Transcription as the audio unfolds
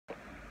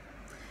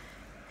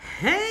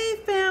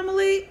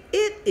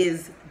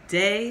is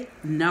day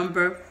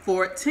number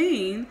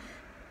 14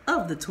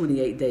 of the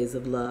 28 Days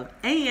of Love,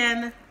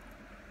 and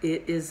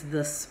it is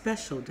the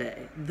special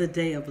day, the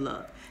Day of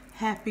Love.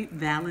 Happy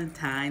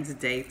Valentine's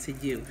Day to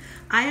you.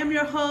 I am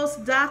your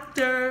host,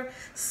 Dr.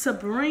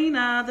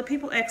 Sabrina, the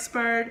People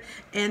Expert,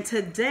 and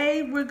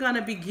today we're going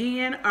to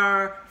begin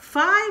our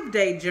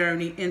 5-day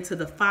journey into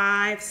the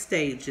 5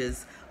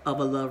 stages of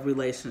a love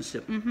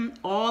relationship.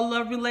 All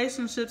love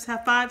relationships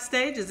have 5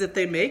 stages if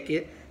they make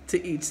it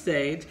to each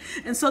stage.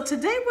 And so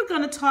today we're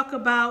going to talk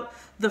about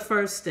the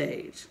first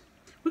stage.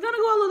 We're going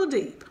to go a little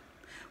deep.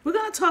 We're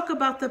going to talk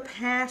about the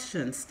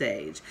passion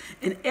stage.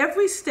 And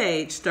every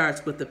stage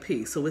starts with a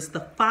P. So it's the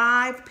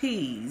 5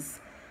 P's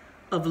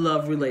of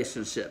love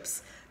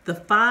relationships. The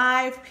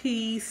 5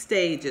 P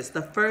stages.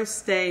 The first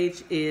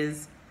stage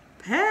is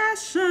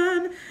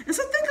passion. And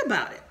so think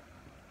about it.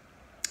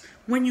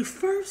 When you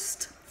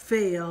first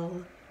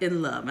fell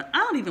in love, and I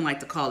don't even like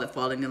to call it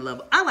falling in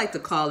love. I like to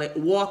call it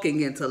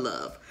walking into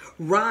love,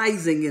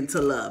 rising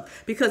into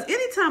love. Because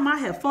anytime I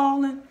have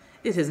fallen,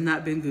 it has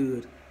not been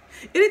good.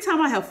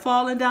 Anytime I have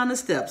fallen down the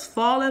steps,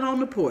 fallen on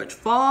the porch,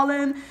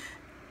 fallen,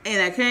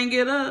 and I can't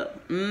get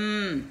up,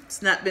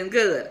 it's not been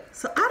good.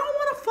 So I don't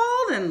want to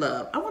fall in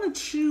love. I want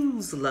to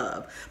choose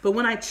love. But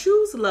when I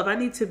choose love, I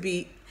need to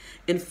be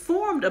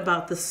informed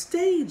about the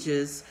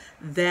stages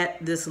that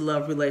this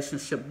love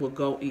relationship will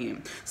go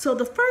in. So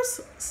the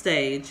first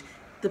stage,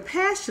 the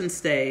passion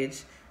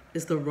stage,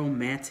 is the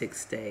romantic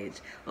stage.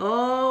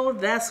 Oh,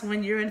 that's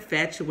when you're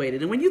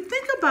infatuated. And when you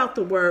think about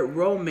the word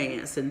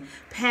romance and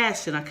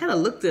passion, I kind of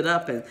looked it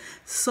up and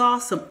saw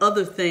some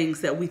other things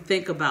that we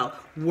think about,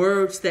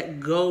 words that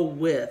go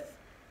with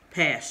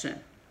passion.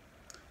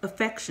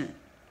 Affection.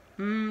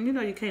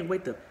 You can't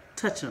wait to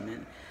touch them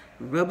and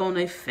rub on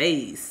their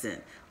face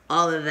and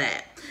all of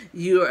that.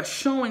 You are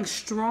showing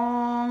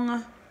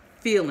strong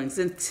feelings,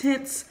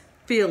 intense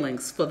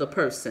feelings for the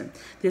person.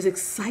 There's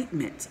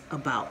excitement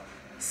about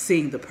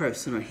seeing the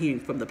person or hearing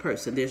from the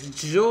person. There's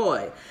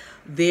joy.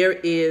 There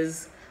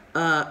is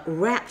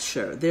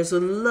rapture. There's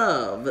a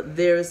love.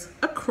 There's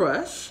a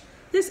crush.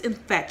 There's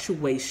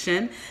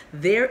infatuation.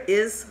 There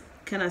is,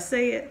 can I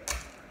say it?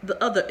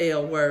 The other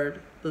L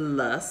word,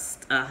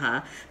 lust.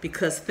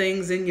 Because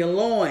things in your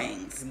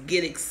loins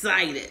get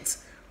excited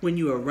when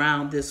you're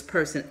around this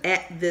person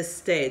at this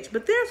stage.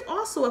 But there's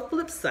also a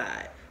flip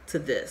side to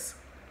this.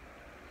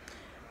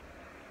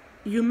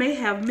 You may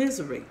have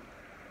misery.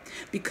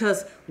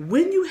 Because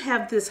when you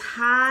have this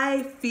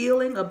high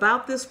feeling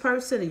about this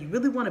person and you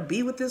really want to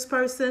be with this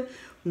person,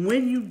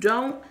 when you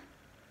don't,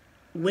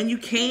 when you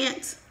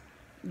can't,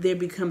 there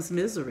becomes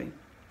misery.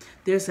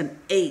 There's an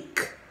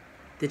ache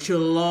that you're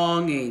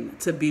longing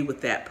to be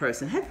with that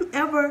person. Have you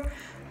ever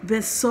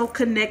been so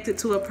connected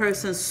to a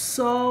person,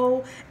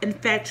 so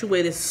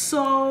infatuated,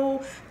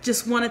 so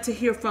just wanted to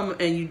hear from them,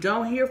 and you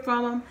don't hear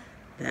from them?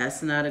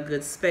 That's not a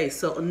good space.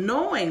 So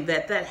knowing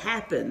that that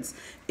happens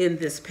in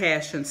this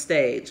passion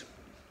stage.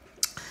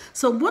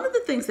 So one of the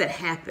things that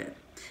happen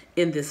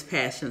in this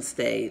passion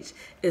stage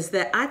is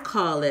that I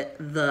call it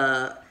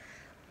the,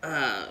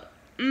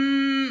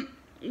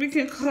 we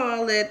can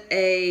call it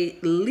a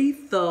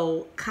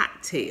lethal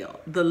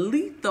cocktail. The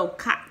lethal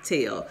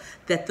cocktail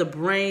that the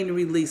brain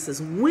releases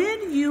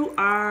when you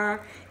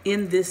are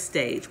in this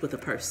stage with a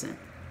person.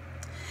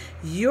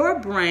 Your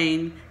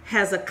brain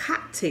has a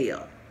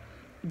cocktail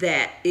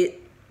that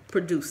it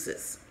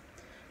produces: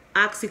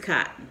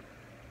 oxytocin,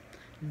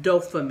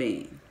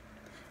 dopamine,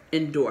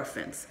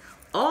 endorphins.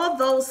 All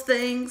those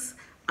things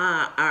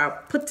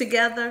are put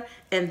together,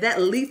 and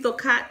that lethal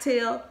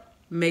cocktail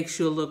makes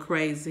you a little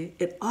crazy.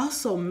 It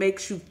also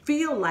makes you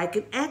feel like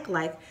and act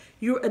like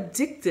you're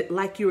addicted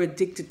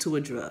to a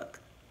drug.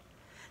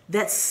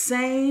 That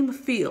same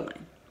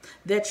feeling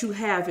that you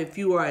have if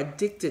you are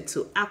addicted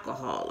to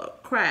alcohol or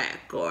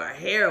crack or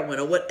heroin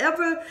or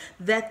whatever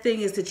that thing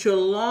is that you're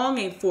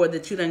longing for,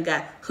 that you done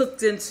got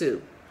hooked into.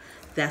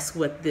 That's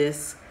what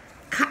this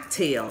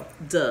cocktail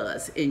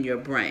does in your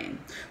brain.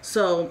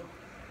 So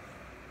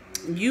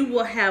you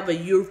will have a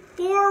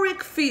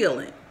euphoric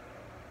feeling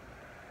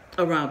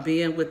around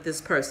being with this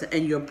person,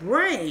 and your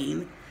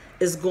brain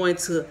is going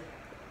to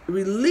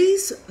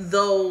release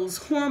those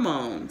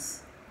hormones.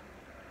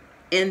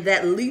 And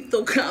that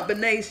lethal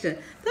combination,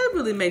 that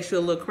really makes you a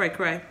little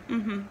cray-cray.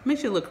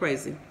 Makes you a little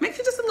crazy. Makes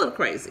you just a little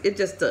crazy. It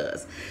just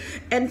does.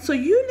 And so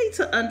you need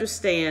to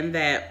understand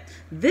that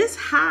this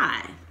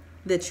high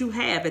that you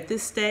have at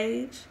this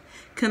stage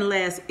can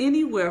last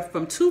anywhere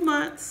from 2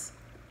 months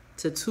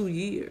to 2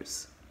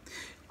 years.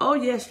 Oh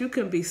yes, you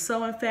can be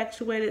so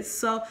infatuated.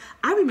 So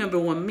I remember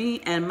when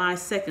me and my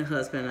second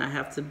husband, I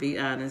have to be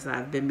honest,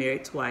 I've been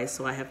married twice,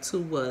 so I have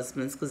 2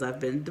 husbands because I've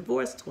been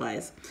divorced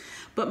twice.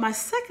 But my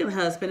second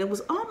husband, it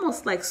was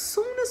almost like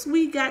soon as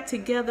we got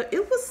together,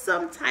 it was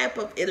some type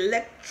of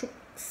electric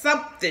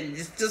something.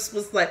 It just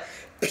was like,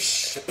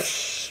 psh,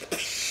 psh,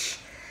 psh.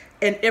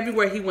 And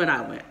everywhere he went,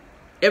 I went.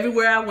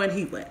 Everywhere I went,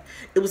 he went.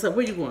 It was like,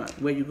 where you going?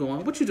 Where you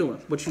going? What you doing?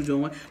 What you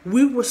doing?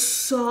 We were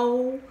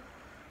so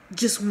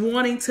just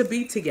wanting to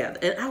be together.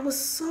 And I was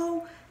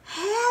so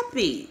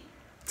happy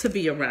to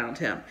be around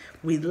him.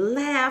 We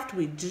laughed,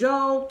 we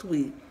joked,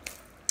 oh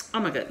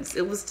my goodness,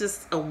 it was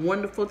just a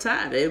wonderful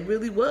time. It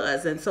really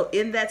was. And so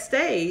in that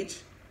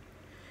stage,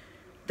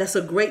 that's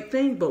a great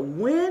thing. But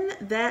when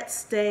that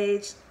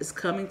stage is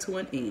coming to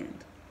an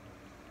end,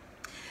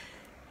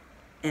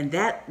 and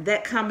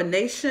that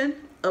combination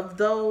of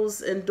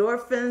those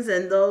endorphins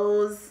and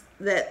those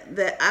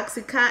that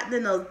oxycontin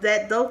and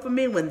that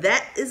dopamine, when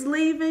that is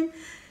leaving,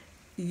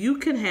 you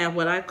can have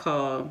what I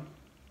call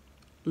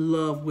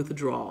love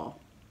withdrawal.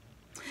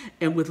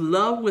 And with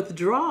love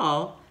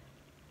withdrawal,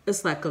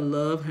 it's like a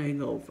love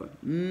hangover.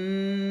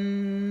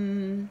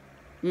 You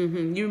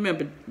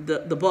remember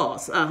the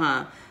boss,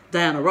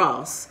 Diana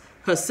Ross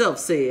herself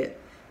said,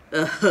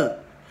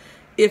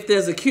 if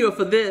there's a cure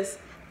for this,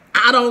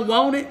 I don't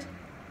want it.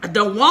 I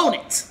don't want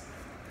it.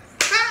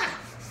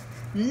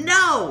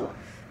 No.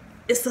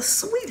 It's a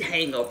sweet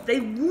hangover. They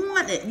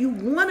want it. You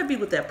want to be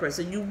with that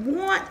person. You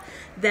want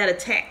that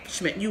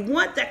attachment. You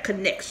want that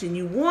connection.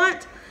 You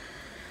want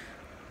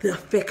the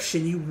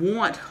affection. You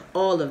want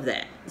all of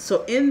that.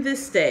 So in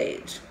this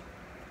stage,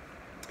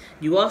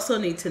 you also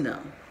need to know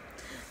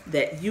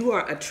that you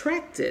are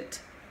attracted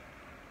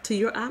to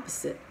your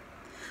opposite.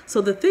 So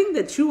the thing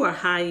that you are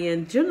high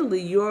in,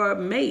 generally your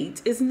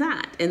mate is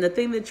not. And the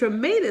thing that your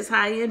mate is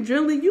high in,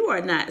 generally you are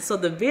not. So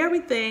the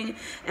very thing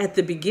at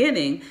the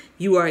beginning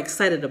you are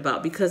excited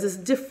about because it's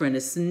different,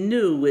 it's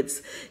new,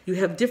 you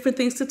have different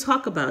things to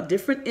talk about,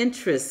 different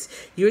interests.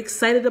 You're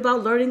excited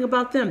about learning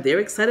about them. They're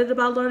excited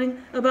about learning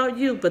about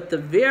you. But the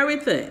very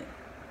thing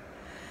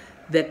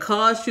that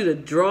caused you to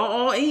draw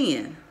all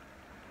in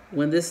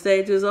when this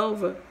stage is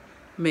over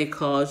may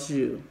cause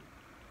you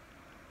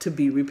to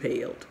be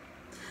repelled.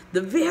 The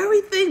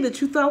very thing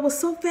that you thought was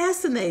so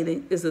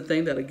fascinating is the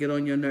thing that'll get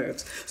on your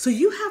nerves. So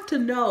you have to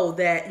know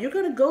that you're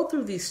going to go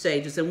through these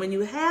stages. And when you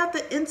have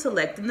the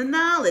intellect and the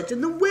knowledge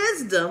and the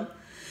wisdom,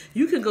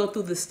 you can go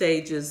through the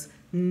stages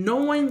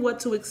knowing what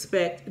to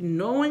expect,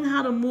 knowing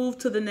how to move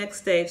to the next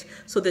stage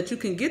so that you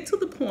can get to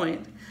the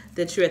point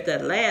that you're at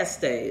that last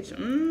stage.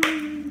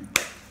 And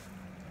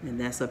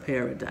that's a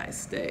paradise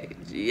stage.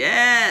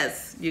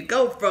 Yes, you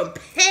go from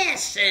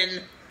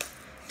passion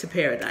to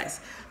paradise.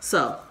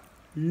 So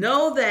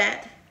know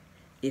that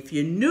if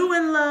you're new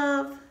in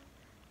love,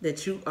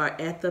 that you are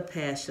at the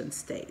passion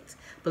state.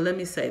 But let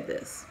me say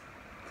this.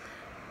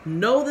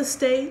 Know the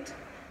state,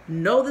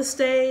 know the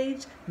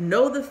stage,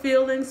 know the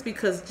feelings,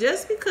 because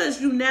just because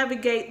you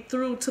navigate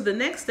through to the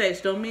next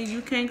stage don't mean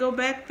you can't go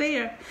back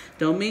there.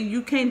 Don't mean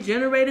you can't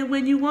generate it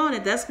when you want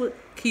it. That's what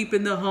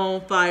keeping the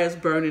home fires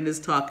burning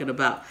is talking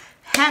about.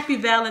 Happy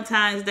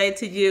Valentine's Day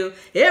to you.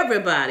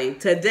 Everybody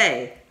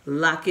today,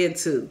 lock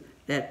into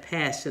that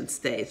passion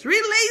stage.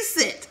 Release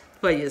it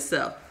for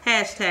yourself. #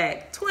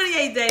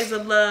 28 Days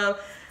of Love.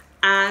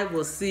 I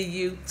will see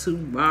you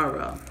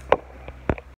tomorrow.